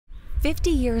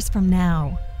50 years from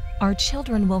now, our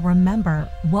children will remember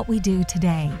what we do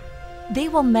today. They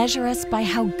will measure us by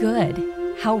how good,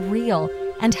 how real,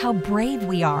 and how brave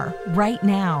we are right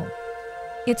now.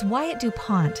 It's why at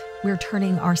DuPont, we're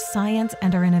turning our science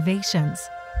and our innovations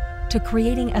to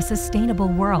creating a sustainable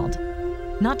world,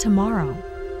 not tomorrow,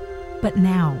 but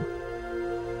now.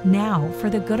 Now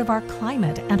for the good of our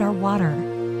climate and our water.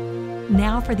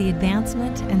 Now for the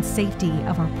advancement and safety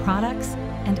of our products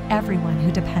and everyone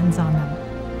who depends on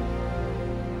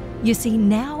them. You see,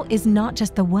 now is not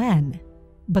just the when,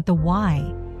 but the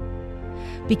why.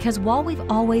 Because while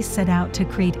we've always set out to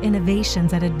create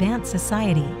innovations that advance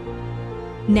society,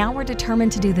 now we're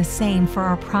determined to do the same for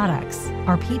our products,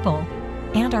 our people,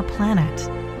 and our planet.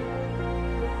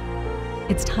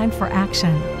 It's time for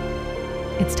action.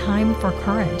 It's time for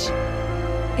courage.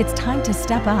 It's time to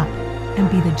step up and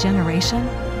be the generation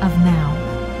of now.